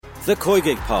The Koi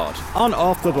Gig Pod on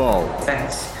Off the Ball. That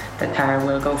Cara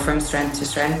will go from strength to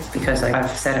strength, because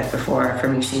I've said it before, for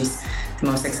me she's the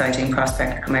most exciting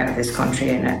prospect to come out of this country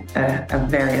in a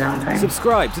very long time.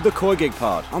 Subscribe to The Koi Gig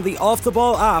Pod on the Off the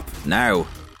Ball app now.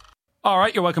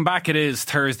 Alright, you're welcome back. It is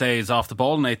Thursday's Off the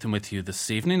Ball. Nathan with you this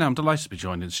evening. I'm delighted to be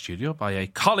joined in the studio by a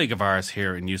colleague of ours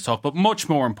here in News Talk, but much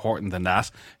more important than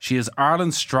that, she is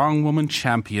Ireland's Strong Woman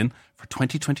Champion for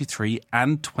 2023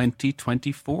 and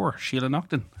 2024. Sheila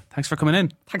Naughton, thanks for coming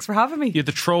in. Thanks for having me. You had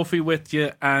the trophy with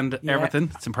you and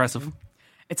everything. It's impressive.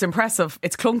 It's impressive.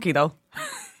 It's clunky though.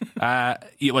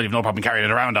 You've no problem carrying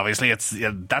it around, obviously. That's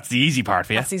the easy part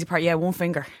for you. That's the easy part, yeah, one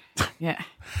finger. Yeah.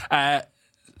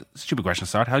 Stupid question to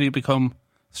start. How do you become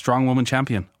Strong Woman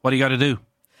Champion? What do you got to do?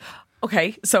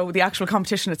 Okay, so the actual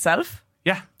competition itself?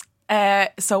 Yeah.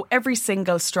 So every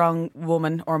single Strong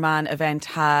Woman or Man event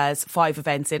has 5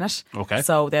 events in it. Okay.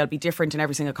 So they'll be different in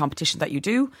every single competition that you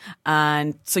do.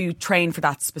 And so you train for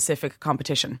that specific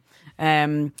competition.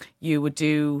 You would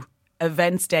do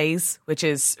events days, which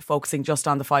is focusing just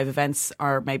on the 5 events,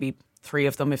 or maybe 3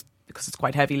 of them because it's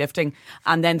quite heavy lifting.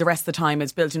 And then the rest of the time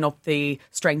is building up the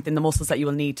strength in the muscles that you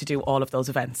will need to do all of those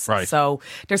events. Right. So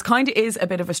there's kind of is a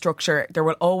bit of a structure. There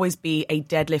will always be a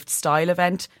deadlift style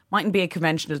event. Mightn't be a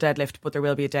conventional deadlift, but there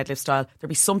will be a deadlift style. There'll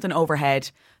be something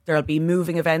overhead. There'll be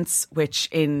moving events, which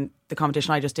in the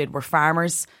competition I just did were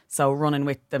farmers. So running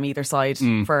with them either side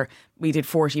we did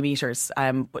 40 metres.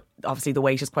 But obviously the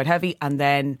weight is quite heavy. And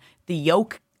then the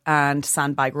yoke and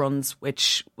sandbag runs,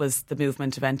 which was the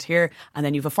movement event here. And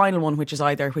then you have a final one, which is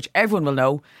either, which everyone will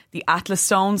know, the Atlas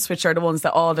stones, which are the ones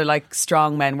that all the like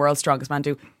strong men, world's strongest man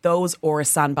do, those, or a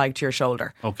sandbag to your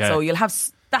shoulder. Okay. So you'll have,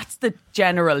 that's the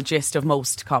general gist of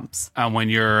most comps. And when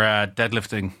you're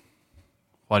deadlifting,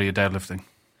 what are you deadlifting?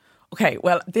 Okay,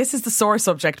 well, this is the sore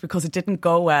subject because it didn't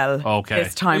go well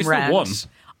this time round. You won.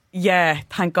 Yeah,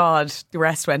 thank God the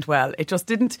rest went well. It just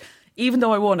didn't, even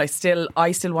though I won, I still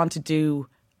want to do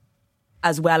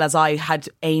as well as I had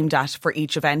aimed at for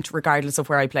each event, regardless of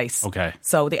where I place. Okay.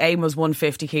 So the aim was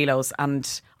 150 kilos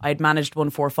and I had managed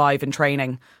 145 in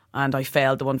training and I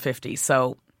failed the 150.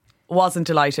 So wasn't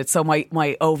delighted. So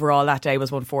my overall that day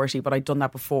was 140, but I'd done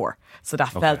that before. So that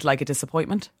felt like a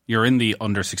disappointment. You're in the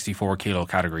under 64 kilo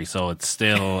category, so it's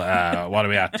still, what are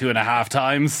we at, 2.5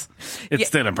 times? It's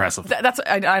still impressive.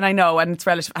 And I know, and it's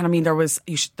relative. And I mean, there was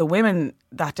the women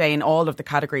that day in all of the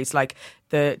categories, like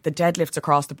the deadlifts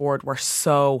across the board were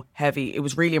so heavy. It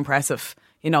was really impressive.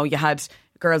 You know, you had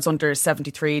girls under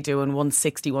 73 doing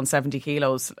 160, 170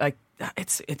 kilos. Like,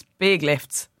 it's big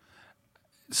lifts.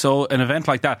 So an event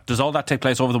like that, does all that take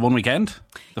place over the one weekend?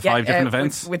 The 5 different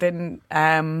events? Within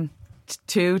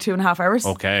 2.5 hours.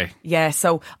 Okay. Yeah,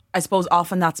 so I suppose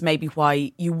often that's maybe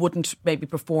why you wouldn't maybe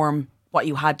perform what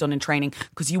you had done in training,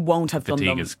 because you won't have Fatigue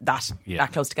done them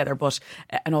that close together. But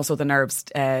and also the nerves.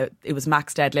 It was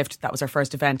max deadlift. That was our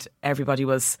first event. Everybody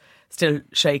was still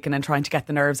shaking and trying to get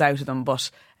the nerves out of them.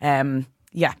 But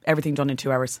everything done in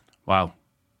 2 hours. Wow.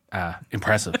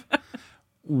 Impressive.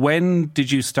 When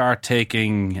did you start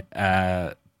taking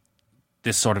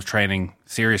this sort of training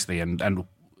seriously and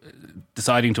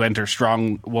deciding to enter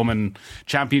Strong Woman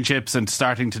Championships and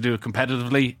starting to do it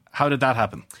competitively? How did that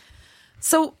happen?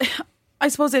 So I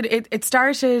suppose it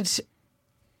started.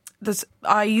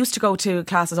 I used to go to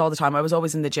classes all the time. I was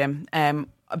always in the gym.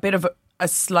 A bit of a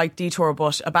slight detour,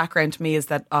 but a background to me is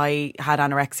that I had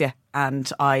anorexia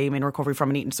and I'm in recovery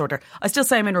from an eating disorder. I still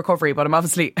say I'm in recovery, but I'm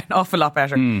obviously an awful lot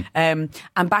better. And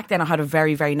back then I had a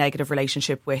very, very negative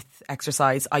relationship with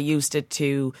exercise. I used it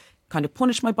to kind of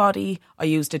punish my body. I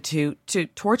used it to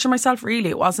torture myself,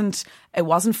 really. It wasn't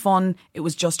fun. It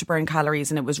was just to burn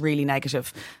calories and it was really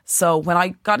negative. So when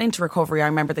I got into recovery, I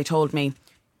remember they told me,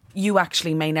 you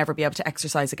actually may never be able to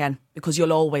exercise again because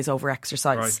you'll always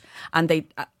over-exercise. Right. And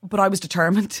but I was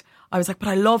determined. I was like, but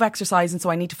I love exercising, so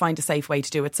I need to find a safe way to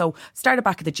do it. So started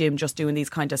back at the gym, just doing these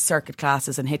kind of circuit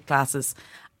classes and HIIT classes.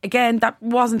 Again, that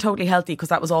wasn't totally healthy because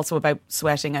that was also about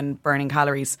sweating and burning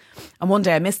calories. And one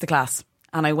day I missed the class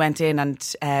and I went in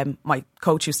and my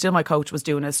coach, who's still my coach, was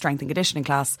doing a strength and conditioning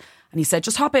class. And he said,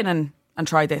 just hop in and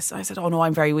try this. I said, oh no,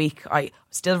 I'm very weak. I'm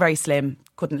still very slim,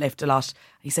 couldn't lift a lot.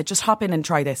 He said, just hop in and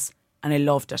try this. And I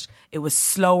loved it. It was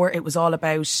slower. It was all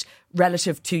about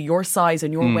relative to your size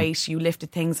and your weight. You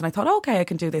lifted things. And I thought, okay, I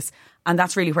can do this. And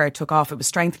that's really where it took off. It was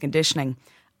strength and conditioning.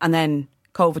 And then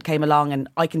COVID came along and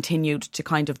I continued to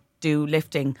kind of do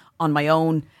lifting on my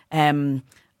own. And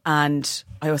I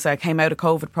always say I came out of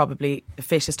COVID probably the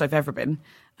fittest I've ever been.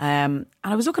 And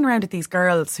I was looking around at these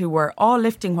girls who were all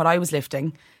lifting what I was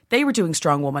lifting. They were doing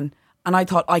Strong Woman. And I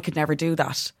thought I could never do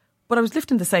that. But I was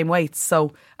lifting the same weights.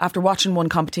 So after watching one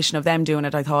competition of them doing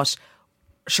it, I thought,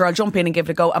 sure, I'll jump in and give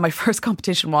it a go. And my first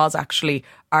competition was actually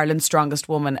Ireland's Strongest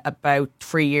Woman about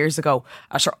 3 years ago.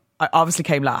 Sure, I obviously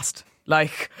came last.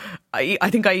 Like, I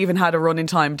think I even had a run in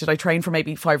time. Did I train for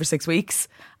maybe 5 or 6 weeks?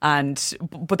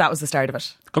 But that was the start of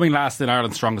it. Coming last in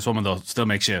Ireland's Strongest Woman, though, still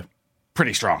makes you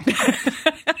pretty strong.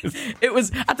 It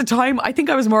was, at the time, I think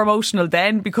I was more emotional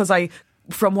then because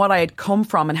from what I had come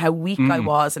from and how weak I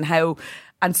was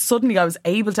and suddenly I was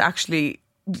able to actually,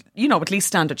 at least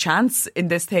stand a chance in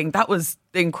this thing. That was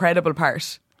the incredible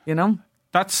part,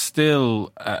 That's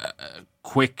still a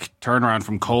quick turnaround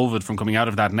from COVID, from coming out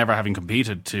of that, never having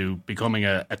competed, to becoming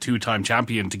a 2-time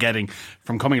champion, to getting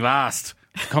from coming last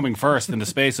to coming first in the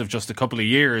space of just a couple of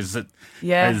years. It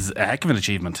is a heck of an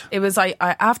achievement. It was, I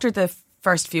after the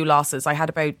first few losses, I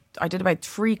did about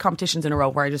 3 competitions in a row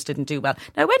where I just didn't do well.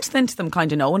 Now I went into them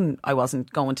kind of knowing I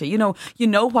wasn't going to. You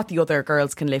know what the other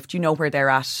girls can lift. You know where they're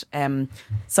at.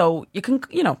 So you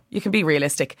can be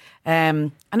realistic.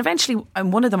 And eventually,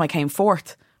 one of them I came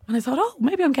fourth, and I thought, oh,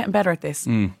 maybe I'm getting better at this.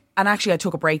 And actually, I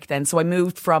took a break then. So I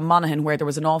moved from Monaghan, where there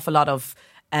was an awful lot of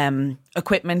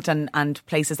equipment and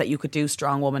places that you could do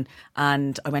strong woman,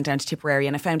 and I went down to Tipperary,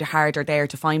 and I found it harder there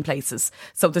to find places.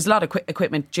 So there's a lot of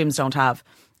equipment gyms don't have.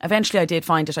 Eventually I did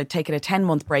find it. I'd taken a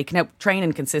 10-month break. Now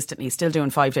training consistently, still doing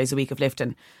 5 days a week of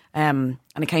lifting, and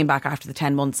I came back after the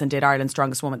 10 months and did Ireland's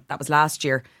Strongest Woman. That was last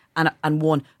year, and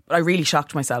won. But I really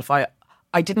shocked myself. I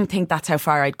didn't think that's how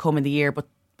far I'd come in the year,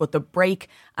 but the break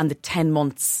and the 10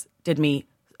 months did me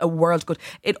a world good.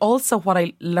 It also, what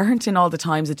I learnt in all the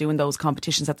times of doing those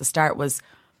competitions at the start was,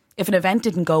 if an event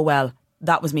didn't go well,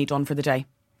 that was me done for the day.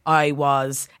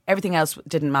 Everything else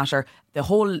didn't matter. The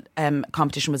whole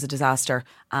competition was a disaster,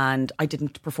 and I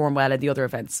didn't perform well at the other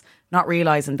events, not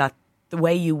realising that the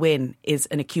way you win is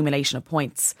an accumulation of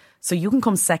points. So you can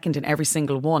come second in every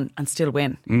single one and still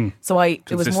win. So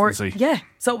it was more,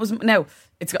 So it was, now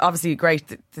it's obviously great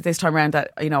that this time around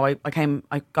that,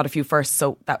 I got a few firsts,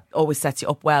 so that always sets you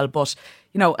up well. But,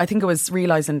 I think it was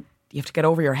realising you have to get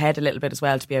over your head a little bit as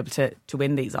well to be able to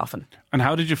win these often. And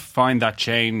how did you find that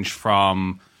change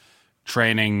from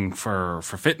training for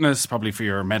fitness, probably for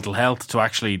your mental health, to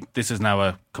actually, this is now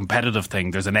a competitive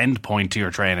thing? There's an end point to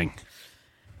your training.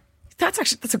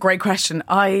 That's a great question.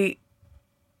 I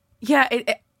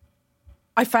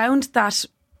found that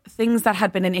things that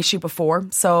had been an issue before,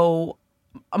 so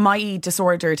my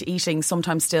disordered eating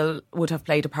sometimes still would have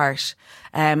played a part.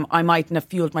 I mightn't have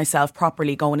fueled myself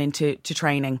properly going into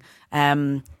training.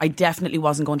 I definitely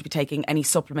wasn't going to be taking any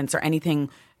supplements or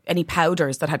any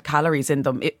powders that had calories in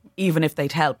them, even if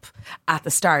they'd help at the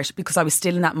start, because I was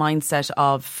still in that mindset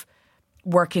of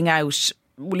working out,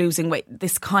 losing weight,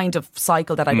 this kind of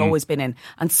cycle that I'd always been in.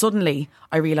 And suddenly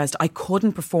I realised I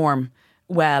couldn't perform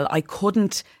well. I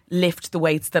couldn't lift the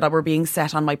weights that were being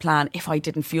set on my plan if I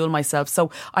didn't fuel myself. So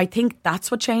I think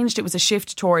that's what changed. It was a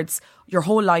shift towards your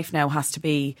whole life now has to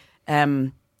be,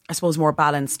 I suppose, more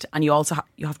balanced, and you also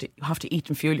you have to eat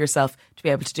and fuel yourself to be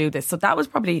able to do this. So that was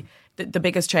probably the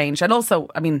biggest change. And also,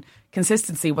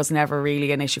 consistency was never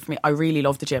really an issue for me. I really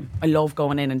love the gym. I love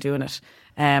going in and doing it.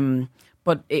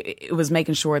 But it was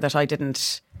making sure that I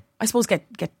didn't, I suppose,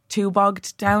 get too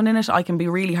bogged down in it. I can be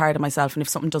really hard on myself, and if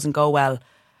something doesn't go well,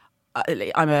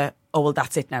 well,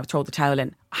 that's it now, throw the towel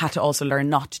in. I had to also learn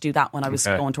not to do that when I was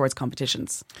going towards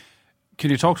competitions. Can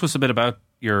you talk to us a bit about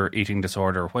your eating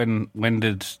disorder? When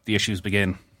did the issues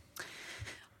begin?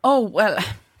 Oh, well,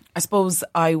 I suppose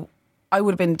I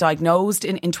would have been diagnosed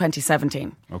in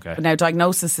 2017. Okay. But now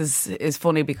diagnosis is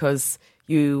funny because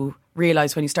you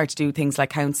realise when you start to do things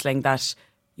like counselling that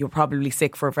you're probably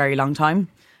sick for a very long time.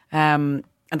 And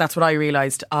that's what I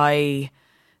realised.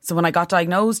 So when I got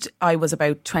diagnosed, I was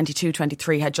about 22,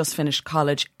 23, had just finished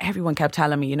college. Everyone kept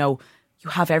telling me, you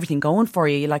have everything going for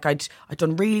you. Like I'd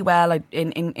done really well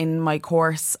in my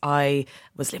course. I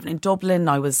was living in Dublin.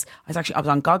 I was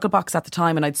on Gogglebox at the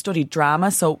time, and I'd studied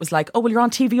drama. So it was like, oh, well, you're on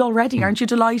TV already. Aren't you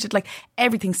delighted? Like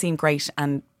everything seemed great,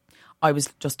 and I was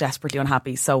just desperately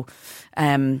unhappy. So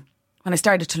when I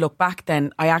started to look back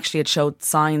then, I actually had showed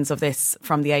signs of this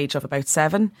from the age of about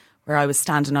 7, where I was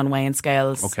standing on weighing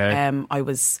scales. Okay. I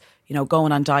was,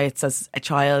 going on diets as a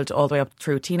child all the way up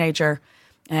through a teenager.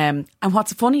 And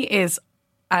what's funny is,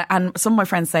 and some of my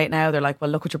friends say it now, they're like, well,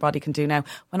 look what your body can do now.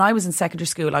 When I was in secondary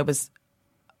school, I was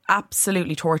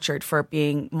absolutely tortured for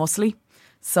being muscly.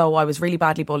 So I was really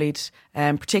badly bullied,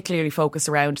 particularly focused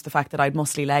around the fact that I had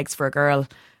muscly legs for a girl.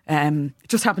 It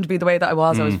just happened to be the way that I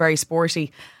was. I was very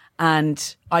sporty,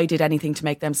 and I did anything to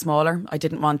make them smaller. I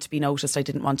didn't want to be noticed. I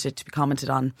didn't want it to be commented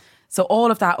on. So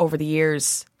all of that over the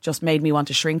years just made me want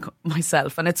to shrink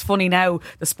myself. And it's funny now,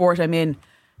 the sport I'm in,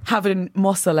 having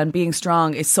muscle and being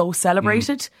strong is so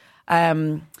celebrated.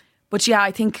 But yeah,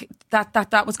 I think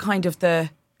that was kind of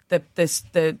the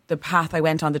path I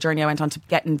went on, the journey I went on to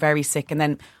getting very sick. And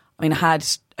then, I mean, I had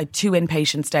 2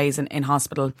 inpatient stays in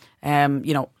hospital,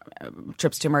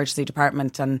 trips to emergency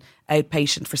department and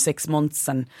outpatient for 6 months.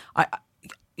 And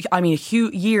I mean,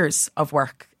 years of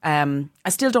work. I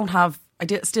still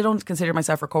don't consider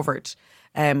myself recovered.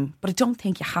 But I don't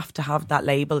think you have to have that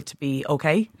label to be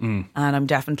okay. And I'm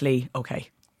definitely okay.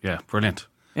 Yeah, brilliant.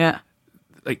 Yeah.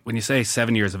 Like when you say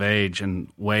 7 years of age and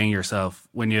weighing yourself,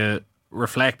 when you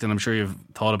reflect, and I'm sure you've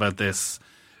thought about this,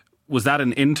 was that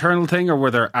an internal thing or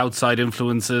were there outside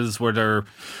influences?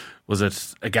 Was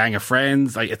it a gang of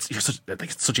friends? Like it's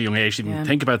such a young age to even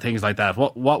think about things like that.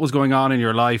 What was going on in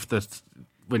your life that,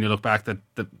 when you look back,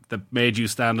 that made you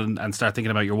stand and start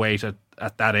thinking about your weight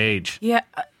at that age? Yeah,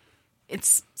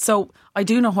 so I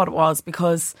do know what it was,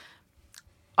 because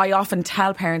I often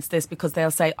tell parents this, because they'll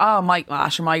say, "Oh, my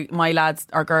lad's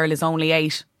or girl is only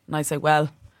 8," and I say, "Well,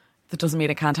 that doesn't mean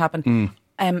it can't happen."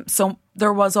 So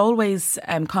there was always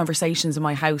conversations in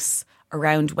my house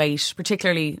around weight,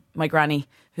 particularly my granny,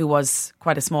 who was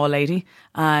quite a small lady,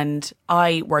 and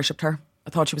I worshipped her. I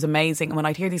thought she was amazing, and when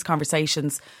I'd hear these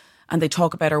conversations and they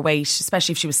talk about her weight,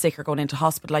 especially if she was sick or going into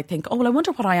hospital, I'd think, "Oh, well, I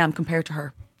wonder what I am compared to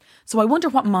her. So I wonder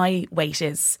what my weight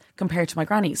is compared to my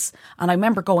granny's." And I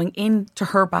remember going into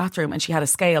her bathroom and she had a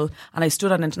scale and I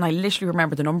stood on it and I literally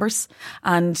remember the numbers.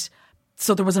 And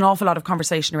so there was an awful lot of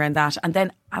conversation around that. And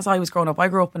then as I was growing up, I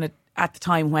grew up at the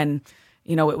time when,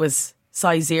 it was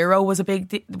size 0 was a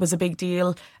big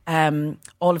deal.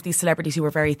 All of these celebrities who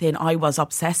were very thin, I was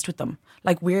obsessed with them,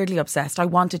 like weirdly obsessed. I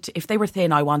wanted to, if they were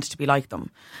thin, I wanted to be like them.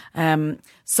 And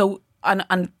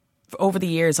over the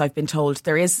years, I've been told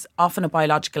there is often a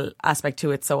biological aspect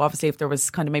to it. So obviously, if there was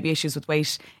kind of maybe issues with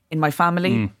weight in my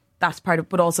family, that's part of,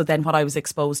 but also then what I was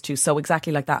exposed to. So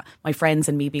exactly like that, my friends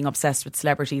and me being obsessed with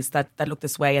celebrities that look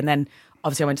this way. And then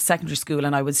obviously I went to secondary school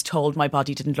and I was told my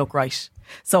body didn't look right.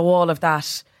 So all of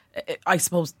that, I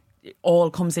suppose, it all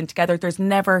comes in together. There's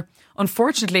never,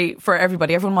 unfortunately for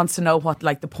everybody, everyone wants to know what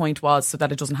like the point was so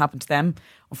that it doesn't happen to them.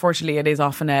 Unfortunately, it is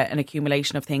often an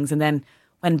accumulation of things. And then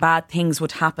when bad things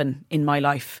would happen in my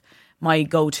life, my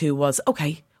go-to was,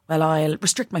 okay, well, I'll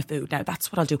restrict my food now.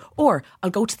 That's what I'll do. Or I'll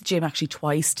go to the gym actually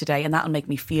twice today and that'll make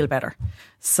me feel better.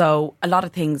 So a lot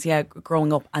of things,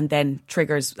 growing up, and then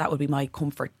triggers, that would be my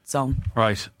comfort zone.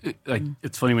 Right.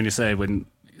 It's funny when you say, when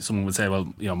someone would say,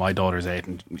 well, my daughter's 8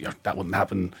 and that wouldn't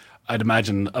happen. I'd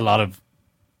imagine a lot of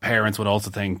parents would also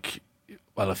think,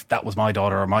 well, if that was my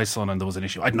daughter or my son and there was an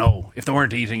issue, I'd know. If they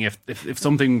weren't eating, if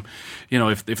something,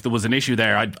 if there was an issue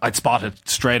there, I'd spot it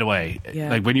straight away. Yeah.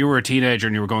 Like when you were a teenager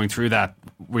and you were going through that,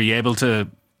 were you able to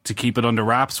keep it under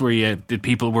wraps? Were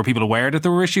people aware that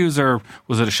there were issues, or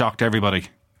was it a shock to everybody?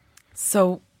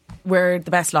 So we're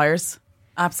the best liars,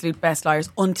 absolute best liars,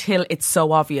 until it's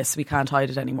so obvious we can't hide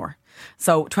it anymore.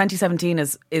 So 2017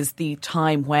 is the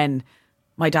time when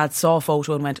my dad saw a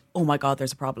photo and went, "Oh my God,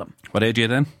 there's a problem." What age are you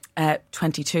then?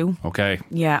 22. Okay.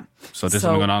 Yeah. So this has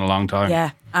been going on a long time.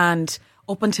 Yeah. And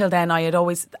up until then, I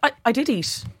did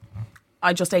eat.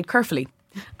 I just ate carefully.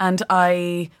 And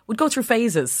I would go through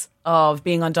phases of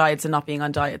being on diets and not being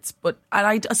on diets.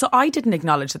 So I didn't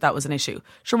acknowledge that was an issue.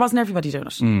 Sure, wasn't everybody doing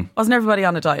it? Wasn't everybody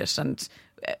on a diet? And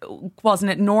wasn't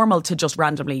it normal to just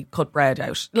randomly cut bread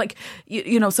out? Like,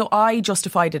 so I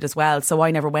justified it as well. So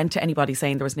I never went to anybody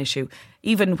saying there was an issue.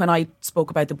 Even when I spoke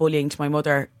about the bullying to my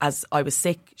mother as I was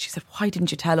sick, she said, "Why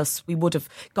didn't you tell us? We would have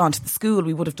gone to the school,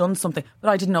 we would have done something." But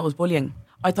I didn't know it was bullying.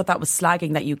 I thought that was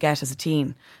slagging that you get as a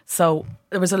teen. So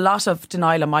there was a lot of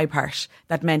denial on my part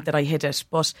that meant that I hid it.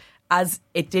 But as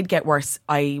it did get worse,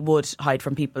 I would hide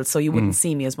from people. So you wouldn't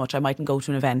see me as much. I mightn't go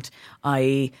to an event.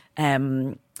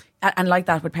 And like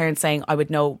that, with parents saying, I would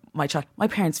know my child. My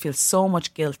parents feel so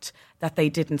much guilt that they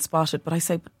didn't spot it. But I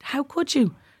say, but how could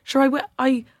you? Sure,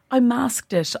 I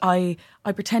masked it. I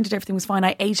pretended everything was fine.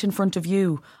 I ate in front of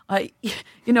you.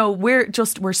 We're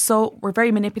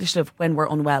very manipulative when we're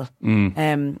unwell.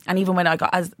 And even when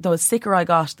the sicker I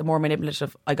got, the more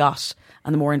manipulative I got,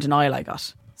 and the more in denial I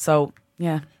got. So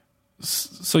yeah.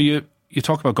 So you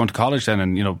talk about going to college then,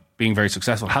 and being very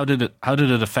successful. How did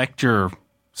it affect your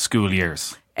school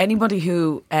years? Anybody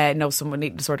who knows someone with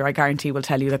eating disorder, I guarantee, will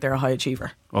tell you that they're a high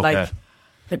achiever. Okay. Like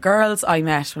the girls I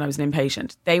met when I was an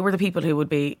inpatient, they were the people who would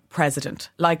be president.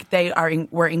 Like they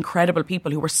were incredible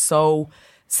people who were so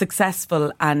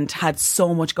successful and had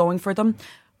so much going for them.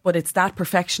 But it's that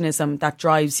perfectionism that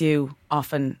drives you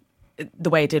often the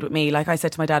way it did with me. Like I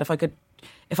said to my dad, if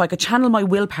I could channel my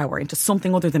willpower into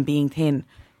something other than being thin,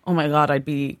 oh my God,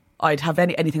 I'd have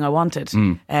anything I wanted.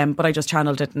 But I just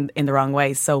channeled it in the wrong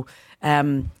way. So,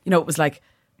 it was like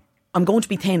I'm going to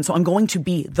be thin, so I'm going to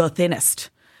be the thinnest.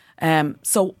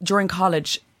 So during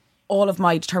college, all of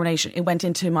my determination, it went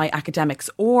into my academics,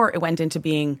 or it went into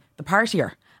being the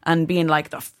partier and being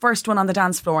like the first one on the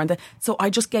dance floor. So I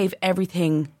just gave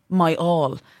everything my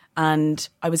all, and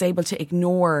I was able to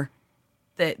ignore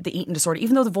the eating disorder.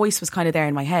 Even though the voice was kind of there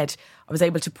in my head, I was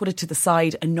able to put it to the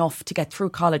side enough to get through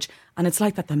college. And it's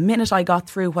like that the minute I got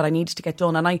through what I needed to get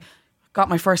done and I got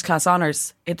my first class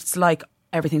honours, it's like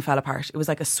everything fell apart. It was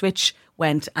like a switch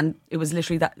went, and it was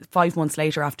literally that 5 months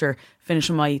later after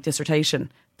finishing my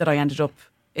dissertation that I ended up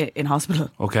in hospital.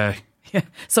 Okay. Yeah.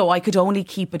 So I could only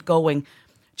keep it going.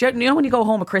 Do you know when you go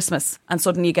home at Christmas and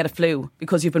suddenly you get a flu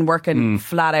because you've been working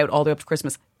flat out all the way up to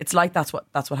Christmas? It's like that's what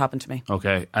happened to me.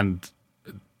 Okay. And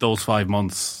those 5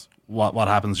 months, what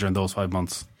happens during those 5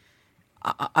 months?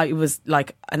 I was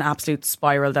like an absolute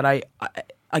spiral that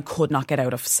I could not get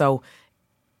out of. So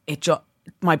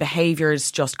my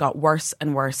behaviours just got worse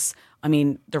and worse. I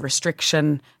mean, the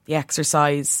restriction, the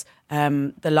exercise,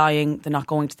 the lying, the not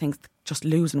going to things, just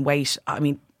losing weight. I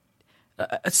mean,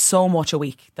 so much a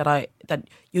week I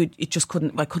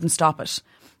couldn't stop it.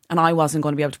 And I wasn't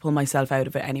going to be able to pull myself out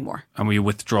of it anymore. And were you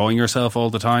withdrawing yourself all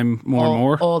the time, more and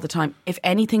more? All the time. If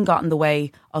anything got in the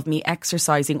way of me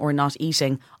exercising or not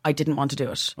eating, I didn't want to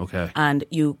do it. Okay. And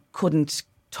you couldn't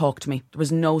talk to me. There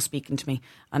was no speaking to me.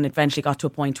 And it eventually got to a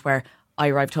point where I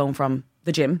arrived home from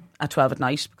the gym at 12 at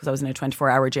night, because I was in a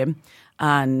 24-hour gym.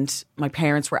 And my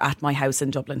parents were at my house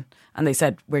in Dublin. And they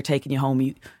said, we're taking you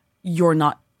home. You're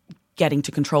not getting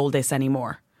to control this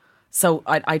anymore. So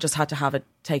I just had to have it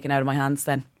taken out of my hands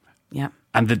then. Yeah.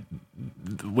 And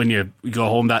when you go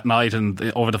home that night and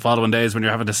over the following days when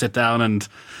you're having to sit down and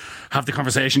have the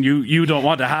conversation you don't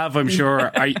want to have, I'm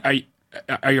sure,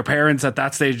 are your parents at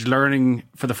that stage learning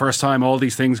for the first time all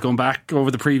these things going back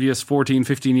over the previous 14,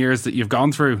 15 years that you've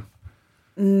gone through?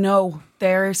 No,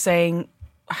 they're saying,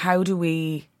 how do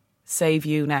we save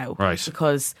you now? Right.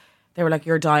 Because they were like,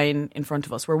 you're dying in front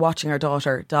of us. We're watching our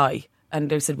daughter die. And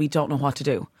they said, we don't know what to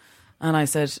do. And I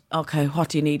said, okay, what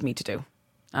do you need me to do?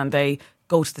 And they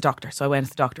go to the doctor. So I went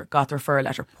to the doctor, got the referral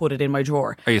letter, put it in my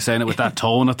drawer. Are you saying it with that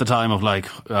tone at the time of like,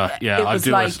 I'll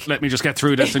do it. Let me just get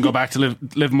through this and go back to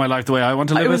living my life the way I want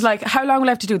to live it? It was like, how long will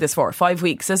I have to do this for? 5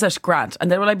 weeks, is it? Grant.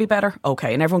 And then will I be better?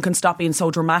 Okay. And everyone can stop being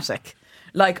so dramatic.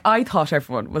 Like, I thought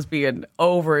everyone was being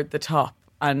over the top.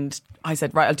 And I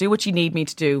said, right, I'll do what you need me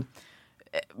to do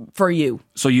for you.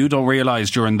 So you don't realise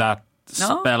during that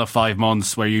spell of 5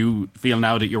 months where you feel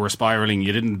now that you were spiralling,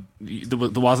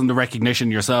 there wasn't the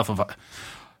recognition yourself of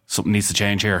something needs to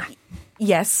change here?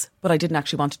 Yes, but I didn't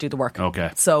actually want to do the work.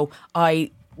 Okay. So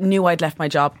I knew I'd left my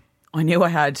job. I knew I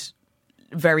had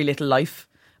very little life,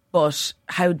 but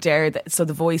how dare so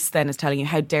the voice then is telling you,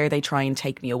 how dare they try and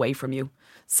take me away from you?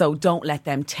 So don't let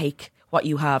them take what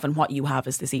you have, and what you have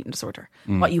is this eating disorder.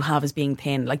 What you have is being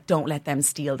thin. Like, don't let them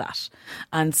steal that.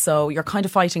 And so you're kind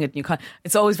of fighting it. And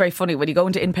it's always very funny when you go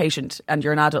into inpatient and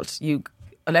you're an adult,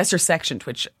 unless you're sectioned,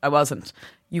 which I wasn't,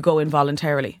 you go in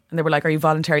voluntarily. And they were like, are you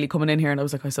voluntarily coming in here? And I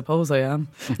was like, I suppose I am.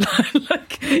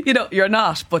 You're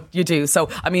not, but you do. So,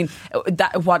 I mean,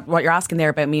 what you're asking there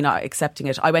about me not accepting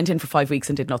it, I went in for 5 weeks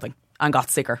and did nothing and got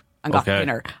sicker and got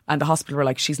thinner. And the hospital were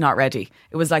like, she's not ready.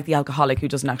 It was like the alcoholic who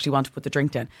doesn't actually want to put the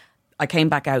drink down. I came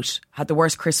back out, had the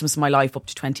worst Christmas of my life up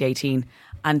to 2018,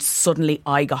 and suddenly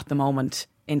I got the moment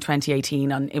in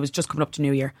 2018, and it was just coming up to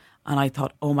New Year, and I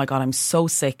thought, oh my God, I'm so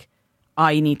sick,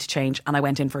 I need to change. And I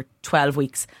went in for 12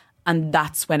 weeks, and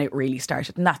that's when it really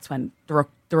started, and that's when the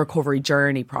recovery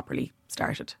journey properly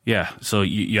started. Yeah, so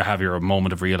you have your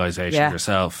moment of realisation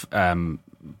yourself.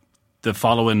 The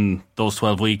following those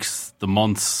 12 weeks, the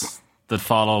months that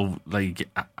follow, like,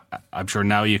 I'm sure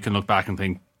now you can look back and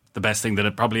think, the best thing that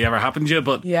had probably ever happened to you,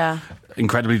 but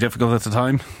incredibly difficult at the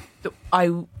time.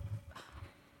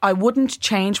 I wouldn't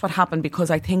change what happened,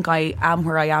 because I think I am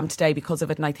where I am today because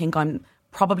of it, and I think I'm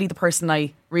probably the person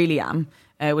I really am,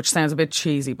 which sounds a bit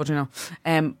cheesy, but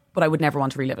but I would never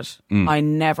want to relive it. I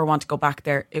never want to go back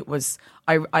there. It was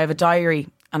I have a diary,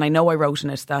 and I know I wrote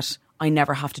in it that I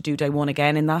never have to do day one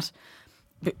again in that,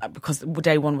 because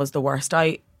day one was the worst.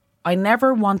 I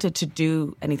never wanted to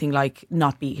do anything like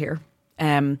not be here.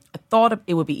 I thought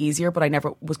it would be easier, but I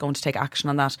never was going to take action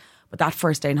on that. But that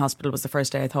first day in hospital was the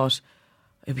first day I thought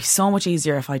it'd be so much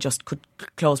easier if I just could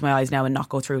close my eyes now and not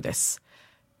go through this.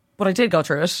 But I did go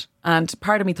through it, and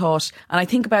part of me thought, and I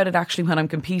think about it actually when I'm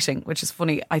competing, which is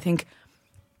funny, I think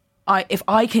if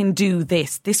I can do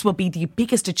this will be the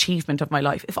biggest achievement of my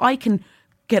life. If I can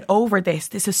get over this.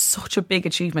 This is such a big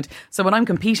achievement. So when I'm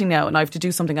competing now and I have to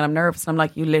do something and I'm nervous, and I'm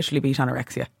like, you literally beat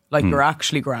anorexia. Like, you're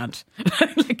actually grand.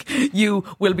 Like, you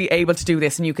will be able to do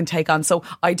this and you can take on. So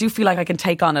I do feel like I can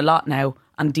take on a lot now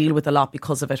and deal with a lot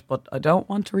because of it, but I don't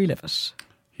want to relive it.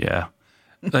 Yeah.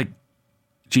 Like,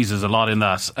 Jesus, a lot in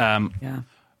that. Yeah.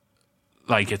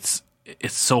 Like, it's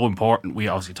so important. We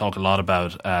obviously talk a lot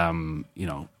about,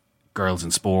 girls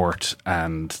in sport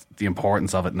and the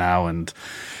importance of it now, and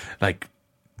like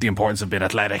the importance of being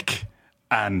athletic.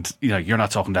 And you're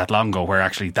not talking that long ago where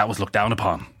actually that was looked down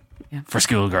upon for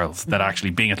schoolgirls, that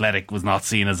actually being athletic was not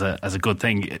seen as a good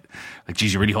thing. Like,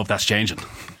 geez, you really hope that's changing.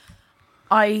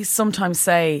 I sometimes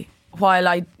say, while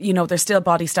there's still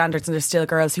body standards and there's still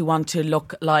girls who want to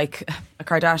look like a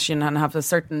Kardashian and have a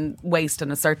certain waist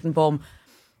and a certain bum,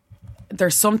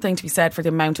 there's something to be said for the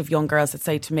amount of young girls that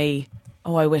say to me,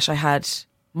 oh, I wish I had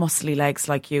muscly legs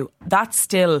like you. That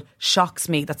still shocks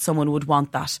me, that someone would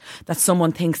want that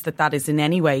someone thinks that is in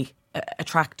any way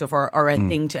attractive or a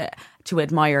thing to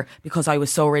admire, because I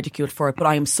was so ridiculed for it. But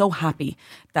I am so happy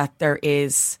that there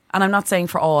is, and I'm not saying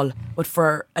for all, but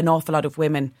for an awful lot of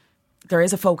women, there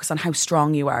is a focus on how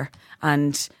strong you are,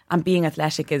 and being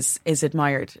athletic is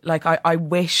admired. Like, I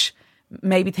wish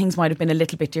maybe things might have been a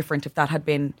little bit different if that had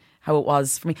been how it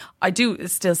was for me. I do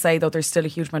still say, though, there's still a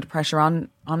huge amount of pressure on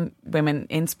women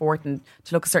in sport and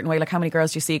to look a certain way. Like, how many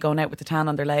girls do you see going out with the tan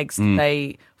on their legs to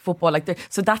play football? Like,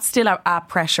 so that's still a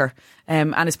pressure,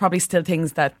 and it's probably still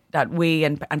things that we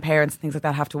and parents and things like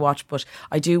that have to watch. But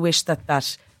I do wish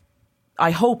that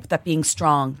I hope that being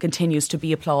strong continues to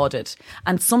be applauded.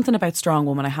 And something about strong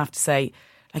women, I have to say,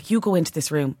 like, you go into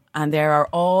this room and there are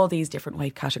all these different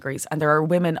weight categories, and there are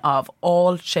women of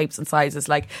all shapes and sizes,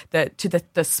 like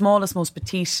the smallest, most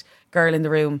petite girl in the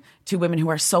room to women who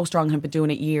are so strong and have been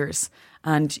doing it years.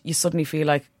 And you suddenly feel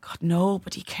like, God,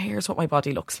 nobody cares what my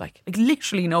body looks like. Like,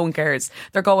 literally no one cares.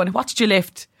 They're going, what did you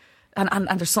lift? And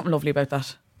there's something lovely about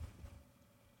that.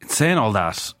 Saying all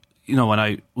that, when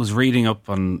I was reading up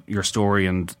on your story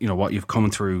and, what you've come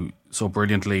through so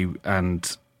brilliantly,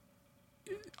 and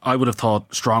I would have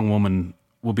thought strong woman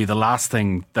would be the last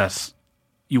thing that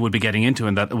you would be getting into,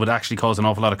 and that it would actually cause an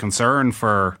awful lot of concern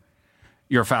for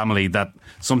your family. That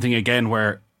something, again,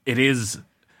 where it is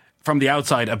from the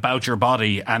outside about your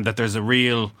body, and that there's a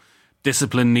real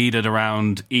discipline needed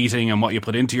around eating and what you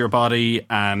put into your body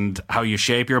and how you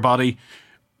shape your body.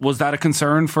 Was that a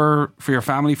concern for your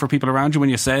family, for people around you,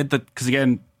 when you said that? Because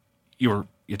again, you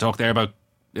talked there about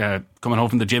coming home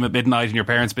from the gym at midnight and your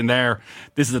parents been there.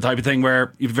 This is the type of thing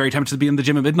where you're very tempted to be in the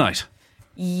gym at midnight.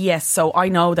 Yes, so I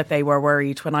know that they were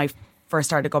worried when I first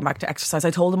started going back to exercise. I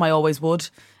told them I always would.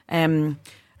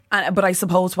 But I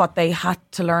suppose what they had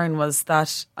to learn was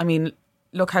that,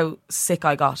 look how sick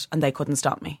I got and they couldn't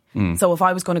stop me. So if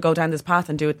I was going to go down this path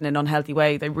and do it in an unhealthy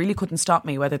way, they really couldn't stop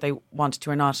me, whether they wanted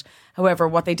to or not. However,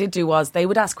 what they did do was they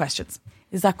would ask questions.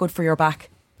 Is that good for your back?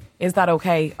 Is that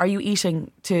okay? Are you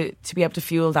eating to be able to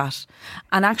fuel that?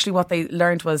 And actually what they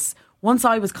learned was, once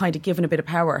I was kind of given a bit of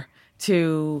power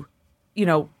to,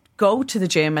 go to the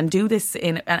gym and do this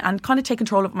and kind of take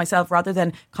control of it myself, rather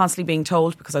than constantly being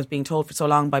told, because I was being told for so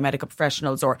long by medical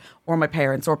professionals or my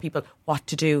parents or people what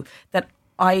to do, that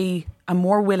I am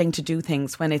more willing to do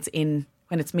things when it's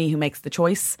me who makes the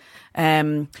choice.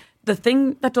 The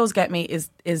thing that does get me is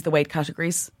the weight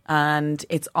categories, and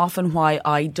it's often why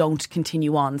I don't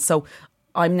continue on. So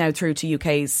I'm now through to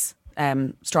UK's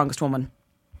strongest woman.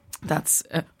 That's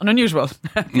an unusual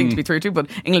thing to be through to, but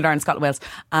England, Ireland, Scotland, Wales.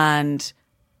 And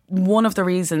one of the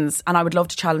reasons, and I would love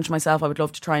to challenge myself, I would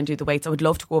love to try and do the weights, I would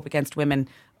love to go up against women,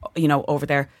 over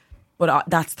there. But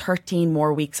that's 13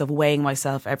 more weeks of weighing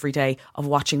myself every day, of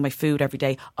watching my food every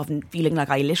day, of feeling like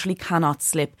I literally cannot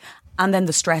slip. And then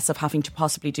the stress of having to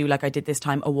possibly do, like I did this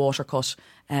time, a water cut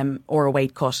or a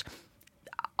weight cut.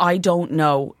 I don't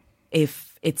know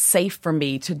if it's safe for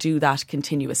me to do that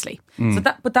continuously.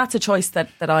 But that's a choice that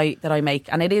I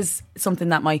make, and it is something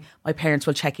that my parents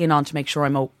will check in on to make sure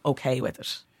I'm okay with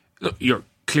it. Look, you're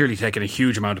clearly taking a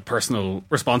huge amount of personal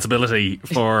responsibility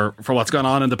for what's gone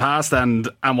on in the past and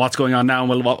what's going on now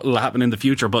and what will happen in the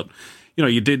future. But you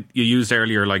used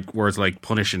earlier like words like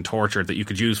punish and torture that you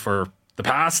could use for the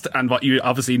past and what you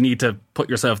obviously need to put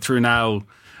yourself through now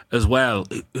as well.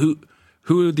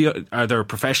 Are there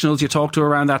professionals you talk to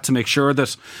around that to make sure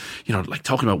that, like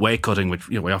talking about weight cutting, which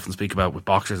we often speak about with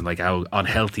boxers, and like how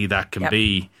unhealthy that can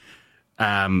be.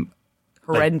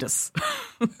 Horrendous.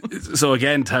 So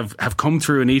again, to have come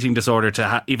through an eating disorder,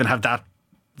 to even have that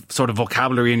sort of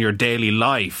vocabulary in your daily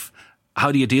life,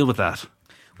 how do you deal with that?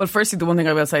 Well, firstly, the one thing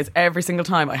I will say is every single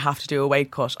time I have to do a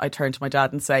weight cut, I turn to my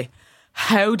dad and say,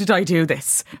 how did I do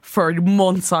this for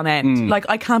months on end? Like,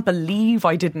 I can't believe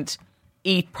I didn't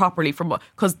eat properly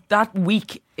because that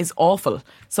week is awful.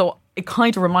 So it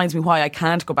kind of reminds me why I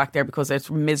can't go back there, because it's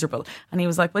miserable. And he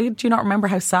was like, well, do you not remember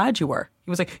how sad you were? He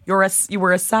was like, you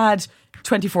were as sad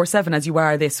 24/7 as you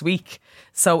are this week.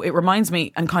 So it reminds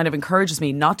me and kind of encourages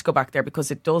me not to go back there,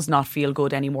 because it does not feel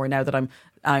good anymore now that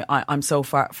I'm so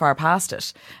far past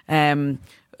it.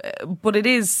 But it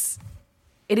is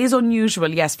unusual,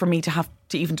 yes, for me to have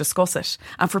to even discuss it,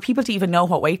 and for people to even know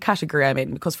what weight category I'm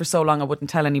in, because for so long I wouldn't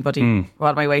tell anybody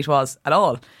what my weight was at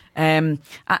all.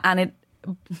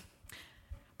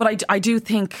 But I do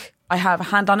think I have a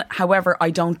hand on it. However,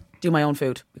 I don't do my own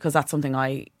food, because that's something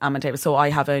I am entailed. So I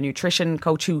have a nutrition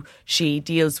coach who she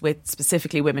deals with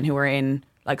specifically women who are in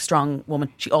like strong women.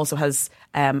 She also has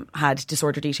had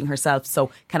disordered eating herself, so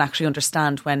can actually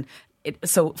understand when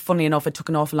so funnily enough, it took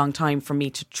an awful long time for me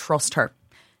to trust her.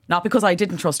 Not because I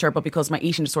didn't trust her, but because my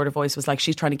eating disorder voice was like,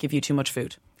 she's trying to give you too much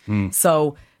food.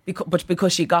 So,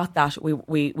 because she got that, we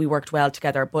worked well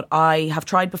together. But I have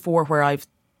tried before where I've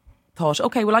thought,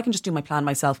 okay, well, I can just do my plan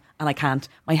myself, and I can't.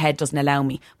 My head doesn't allow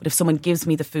me. But if someone gives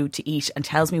me the food to eat and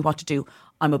tells me what to do,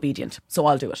 I'm obedient. So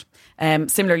I'll do it.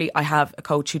 Similarly, I have a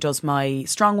coach who does my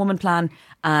strong woman plan,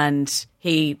 and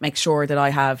he makes sure that I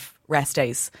have rest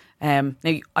days. Now,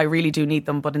 I really do need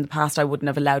them, but in the past I wouldn't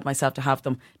have allowed myself to have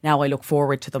them. Now I look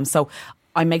forward to them. So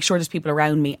I make sure there's people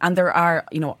around me, and there are,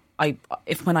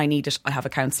 if when I need it, I have a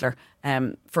counsellor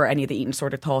for any of the eating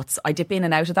disorder thoughts. I dip in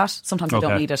and out of that. Sometimes I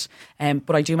don't need it,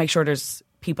 but I do make sure there's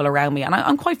people around me, and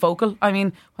I'm quite vocal. I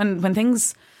mean, when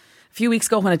things, a few weeks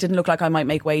ago when it didn't look like I might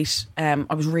make weight,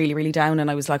 I was really, really down, and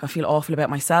I was like, I feel awful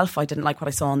about myself. I didn't like what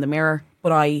I saw in the mirror,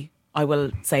 but I will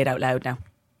say it out loud now.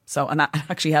 So, and that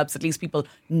actually helps. At least people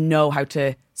know how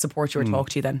to support you or talk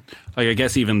to you then. I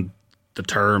guess even the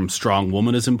term strong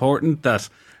woman is important, that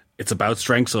it's about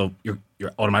strength. So you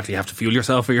automatically have to fuel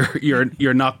yourself, or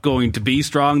you're not going to be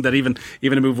strong. That even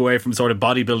a move away from sort of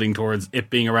bodybuilding towards it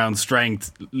being around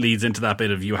strength leads into that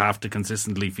bit of, you have to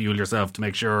consistently fuel yourself to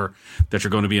make sure that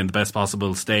you're going to be in the best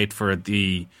possible state for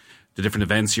the different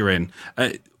events you're in.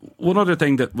 One other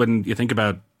thing that when you think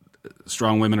about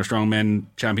strong women or strong men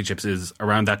championships is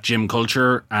around that gym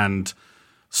culture and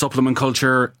supplement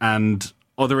culture and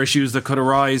other issues that could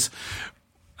arise.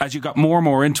 As you got more and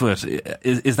more into it,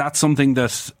 is that something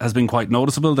that has been quite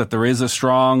noticeable, that there is a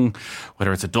strong,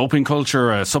 whether it's a doping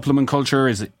culture, a supplement culture?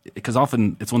 Is it, because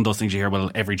often it's one of those things you hear, well,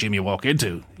 every gym you walk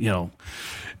into,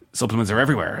 supplements are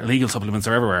everywhere, illegal supplements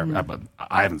are everywhere. But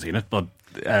I haven't seen it, but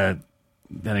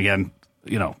then again,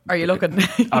 are you looking?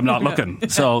 I'm not looking.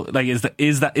 So, like,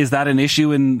 is that an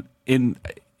issue in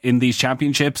these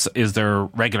championships? Is there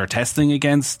regular testing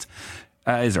against?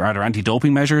 Are there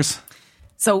anti-doping measures?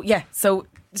 So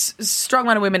strong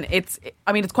men and women. It's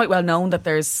quite well known that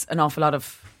there's an awful lot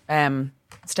of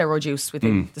steroid use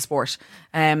within the sport.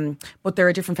 But there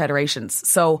are different federations.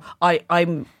 So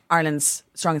I'm Ireland's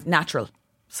strongest natural.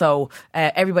 So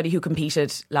everybody who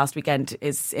competed last weekend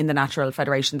is in the natural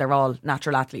federation. They're all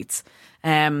natural athletes.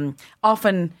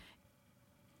 Often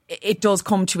it does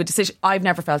come to a decision. I've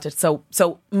never felt it.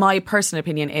 So my personal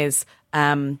opinion is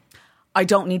I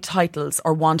don't need titles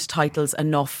or want titles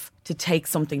enough to take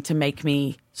something to make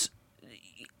me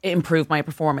improve my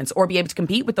performance or be able to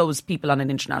compete with those people on an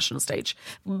international stage.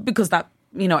 Because that,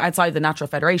 outside the natural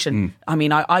federation,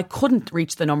 I couldn't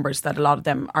reach the numbers that a lot of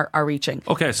them are reaching.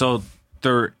 Okay, so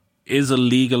there is a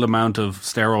legal amount of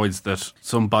steroids that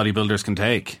some bodybuilders can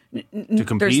take to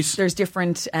compete? There's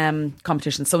different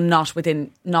competitions, so not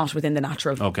within the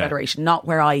natural federation, not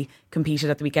where I competed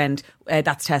at the weekend.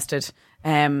 That's tested.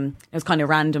 It was kind of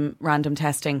random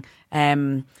testing,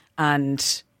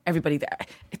 and everybody there.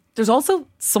 There's also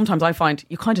sometimes I find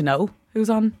you kind of know who's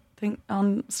on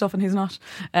stuff and who's not.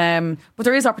 But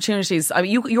there is opportunities.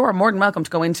 You are more than welcome to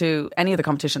go into any of the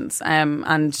competitions,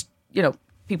 and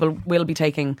people will be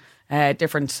taking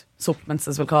different supplements,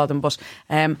 as we'll call them. But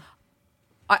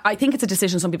I think it's a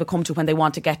decision some people come to when they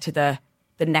want to get to the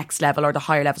next level or the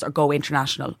higher levels or go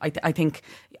international. I think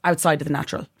outside of the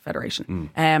natural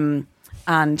federation.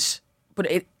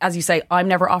 But as you say, I'm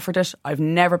never offered it. I've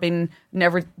never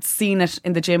seen it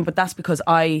in the gym, but that's because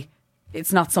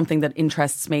it's not something that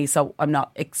interests me, so I'm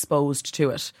not exposed to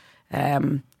it.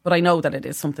 But I know that it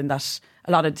is something that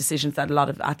a lot of decisions that a lot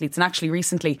of athletes, and actually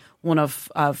recently one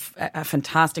of a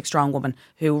fantastic strong woman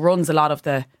who runs a lot of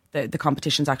the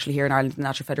competitions actually here in Ireland, the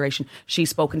Natural Federation, she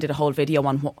spoke and did a whole video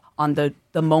on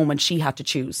the moment she had to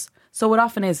choose. So it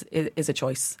often is a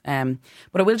choice. But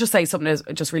I will just say something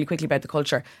just really quickly about the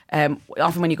culture.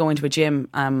 Often when you go into a gym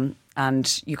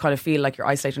and you kind of feel like you're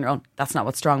isolated on your own, that's not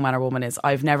what strong man or woman is.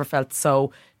 I've never felt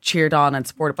so cheered on and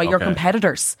supported by your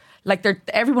competitors. Like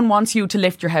everyone wants you to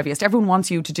lift your heaviest. Everyone wants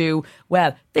you to do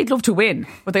well. They'd love to win,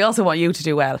 but they also want you to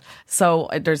do well. So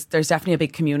there's definitely a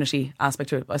big community aspect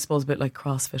to it. I suppose a bit like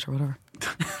CrossFit or whatever.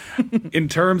 In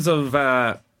terms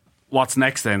of what's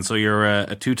next then, so you're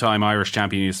a two-time Irish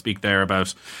champion. You speak there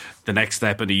about the next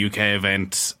step in the UK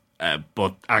event,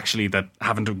 but actually that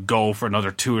having to go for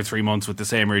another 2 or 3 months with the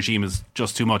same regime is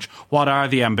just too much. What are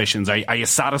the ambitions? Are you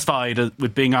satisfied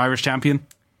with being Irish champion?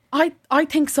 I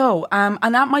think so,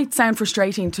 and that might sound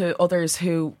frustrating to others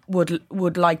who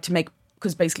would like to make,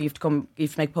 because basically you have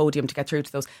to make podium to get through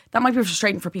to those. That might be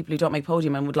frustrating for people who don't make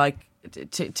podium and would like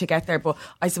to get there. But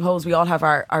I suppose we all have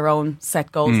our own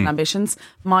set goals and ambitions.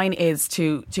 Mine is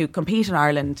to compete in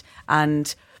Ireland,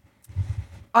 and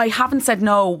I haven't said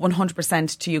no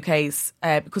 100% to UK's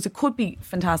because it could be a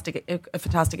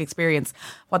fantastic experience.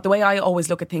 But the way I always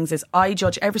look at things is I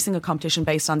judge every single competition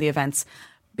based on the events.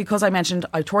 Because I mentioned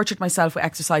I tortured myself with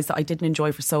exercise that I didn't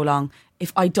enjoy for so long.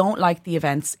 If I don't like the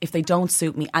events, if they don't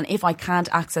suit me, and if I can't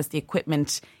access the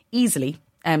equipment easily,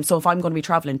 so if I'm going to be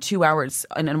travelling 2 hours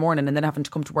in the morning and then having to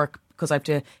come to work because I have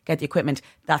to get the equipment,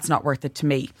 that's not worth it to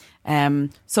me.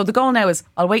 So the goal now is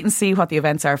I'll wait and see what the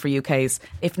events are for UK's.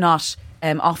 If not,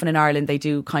 often in Ireland they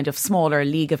do kind of smaller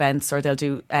league events or they'll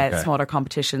do smaller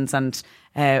competitions, and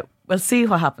we'll see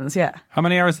what happens, yeah. How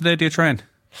many hours a day do you train?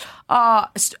 An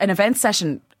event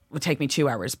session would take me 2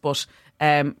 hours, but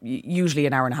usually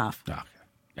an hour and a half. Oh, okay.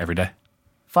 Every day?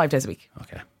 5 days a week.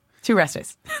 Okay. 2 rest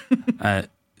days.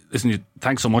 Listen,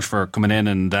 thanks so much for coming in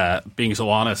and being so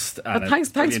honest. And thanks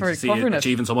for covering it.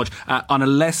 Achieving so much. On a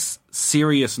less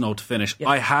serious note to finish, yes.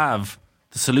 I have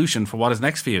the solution for what is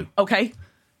next for you. Okay.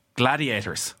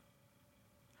 Gladiators.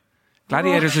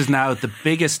 Gladiators is now the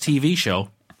biggest TV show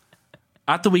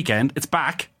at the weekend. It's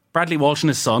back. Bradley Walsh and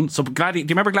his son. So, do you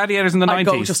remember Gladiators in the 90s? I'd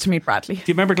go just to meet Bradley. Do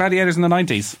you remember Gladiators in the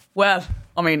 90s? Well,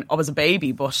 I mean, I was a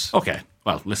baby, but... Okay.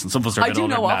 Well, listen, some of us are a bit older than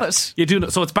that. I do know of it. You do know.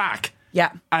 So it's back.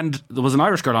 Yeah. And there was an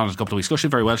Irish girl on it a couple of weeks ago. She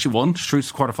did very well. She won. She's through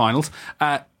to quarterfinals.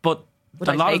 But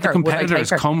a lot of the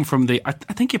competitors come from the... I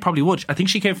think you probably would. I think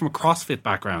she came from a CrossFit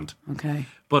background. Okay.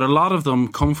 But a lot of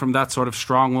them come from that sort of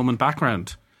strong woman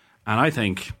background. And I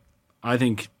think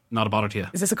not a bother to you.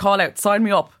 Is this a call out? Sign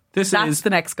me up. That's the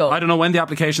next goal. I don't know when the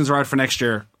applications are out for next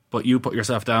year, but you put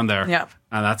yourself down there. Yeah.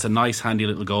 And that's a nice, handy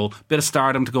little goal. Bit of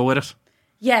stardom to go with it.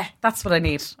 Yeah, that's what I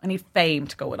need. I need fame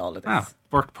to go with all of this.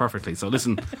 Worked perfectly. So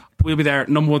listen, we'll be there,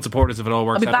 number one supporters if it all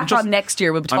works out. I'll be back on next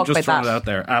year. We'll be talking about that. I'm just throwing it out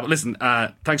there. But listen,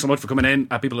 thanks so much for coming in.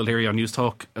 People will hear you on News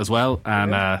Talk as well.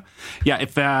 And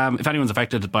if anyone's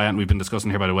affected by it, and we've been discussing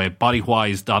here, by the way,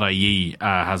 bodywise.ie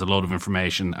has a load of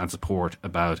information and support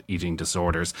about eating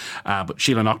disorders. But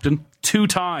Sheila Naughton,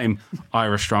 2-time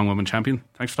Irish Strongwoman champion.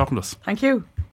 Thanks for talking to us. Thank you.